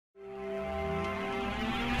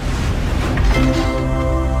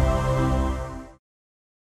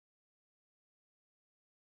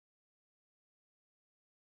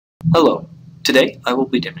Hello. Today I will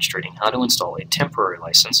be demonstrating how to install a temporary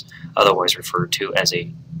license, otherwise referred to as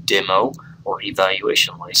a demo or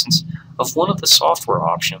evaluation license, of one of the software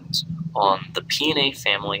options on the PNA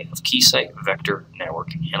family of Keysight vector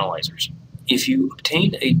network analyzers. If you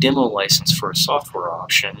obtained a demo license for a software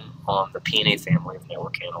option on the PNA family of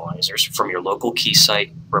network analyzers from your local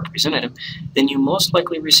Keysight representative, then you most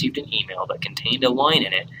likely received an email that contained a line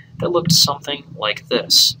in it that looked something like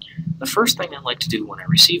this. The first thing I like to do when I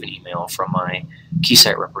receive an email from my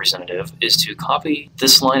Keysight representative is to copy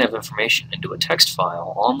this line of information into a text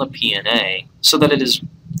file on the PNA so that it is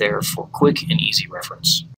there for quick and easy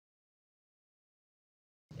reference.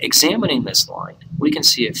 Examining this line, we can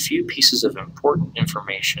see a few pieces of important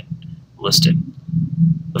information listed.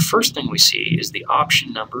 The first thing we see is the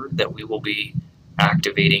option number that we will be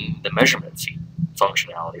activating the measurement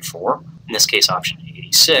functionality for, in this case option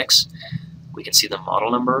 86. We can see the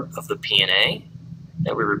model number of the PNA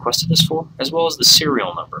that we requested this for, as well as the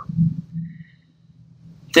serial number.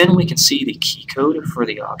 Then we can see the key code for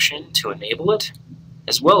the option to enable it,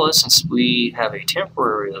 as well as, since we have a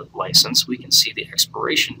temporary license, we can see the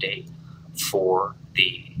expiration date for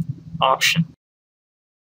the option.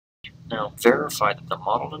 Now verify that the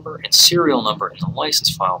model number and serial number in the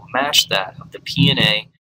license file match that of the PNA.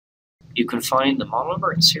 You can find the model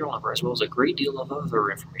number and serial number as well as a great deal of other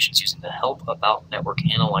information using the Help About Network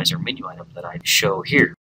Analyzer menu item that I show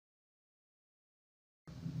here.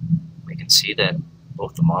 We can see that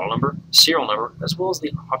both the model number, serial number, as well as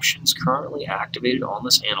the options currently activated on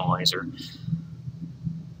this analyzer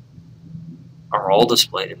are all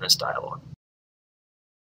displayed in this dialog.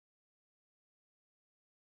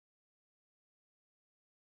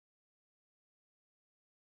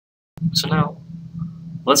 So now,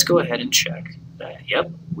 let's go ahead and check that, yep,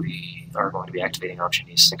 we are going to be activating option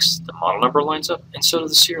E6. The model number lines up, and so does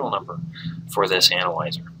the serial number for this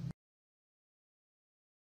analyzer.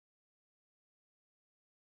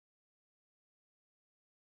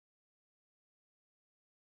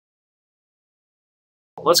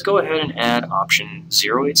 Let's go ahead and add option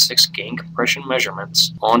 086 gain compression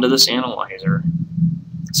measurements onto this analyzer.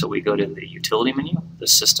 So we go to the utility menu, the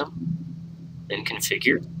system, then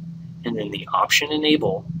configure, and then the option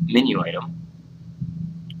enable menu item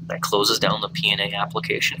that closes down the PNA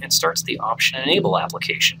application and starts the option enable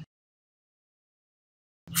application.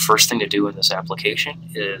 The first thing to do in this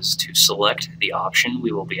application is to select the option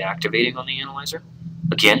we will be activating on the analyzer.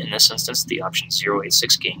 Again, in this instance, the option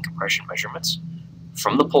 086 gain compression measurements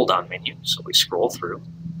from the pull-down menu. So we scroll through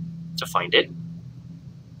to find it.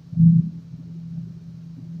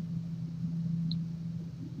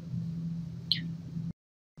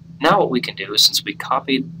 Now what we can do is, since we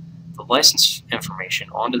copied the license information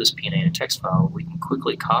onto this PNA in a text file, we can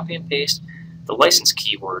quickly copy and paste the license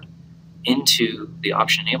keyword into the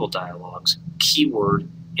option enable dialog's keyword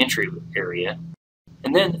entry area.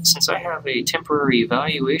 And then, since I have a temporary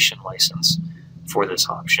evaluation license for this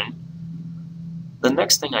option, the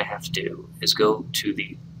next thing I have to do is go to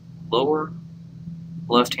the lower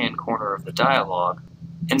left-hand corner of the dialog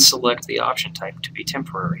and select the option type to be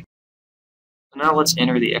temporary. Now let's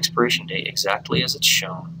enter the expiration date exactly as it's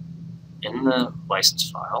shown in the license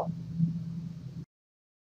file.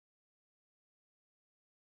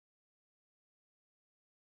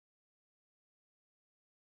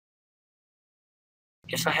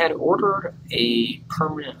 If I had ordered a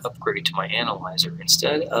permanent upgrade to my analyzer,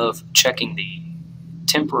 instead of checking the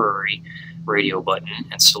temporary radio button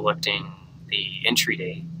and selecting the entry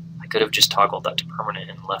date, I could have just toggled that to permanent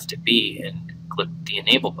and left it be and clicked the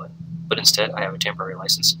enable button. But instead I have a temporary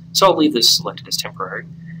license, so I'll leave this selected as temporary.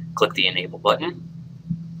 Click the enable button,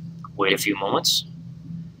 wait a few moments,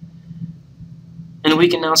 and we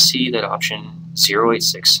can now see that option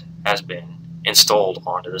 086 has been installed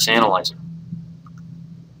onto this analyzer.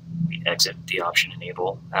 We exit the option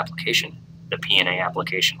enable application, the PNA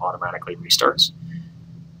application automatically restarts,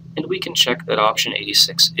 and we can check that option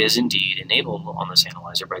 86 is indeed enabled on this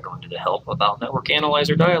analyzer by going to the Help About Network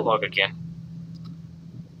Analyzer dialog again.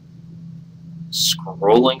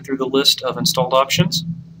 Scrolling through the list of installed options,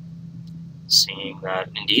 seeing that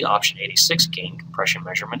indeed option 86 gain compression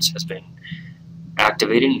measurements has been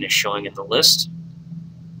activated and is showing in the list.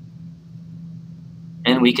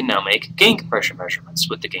 And we can now make gain compression measurements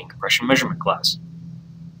with the gain compression measurement class.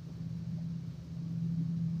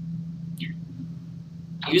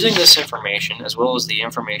 Using this information, as well as the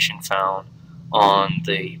information found on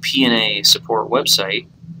the PNA support website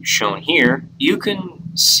shown here, you can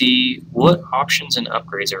see what options and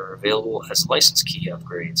upgrades are available as license key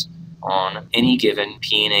upgrades on any given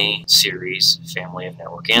PNA series family of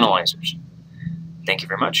network analyzers. Thank you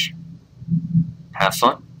very much. Have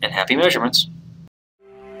fun and happy measurements!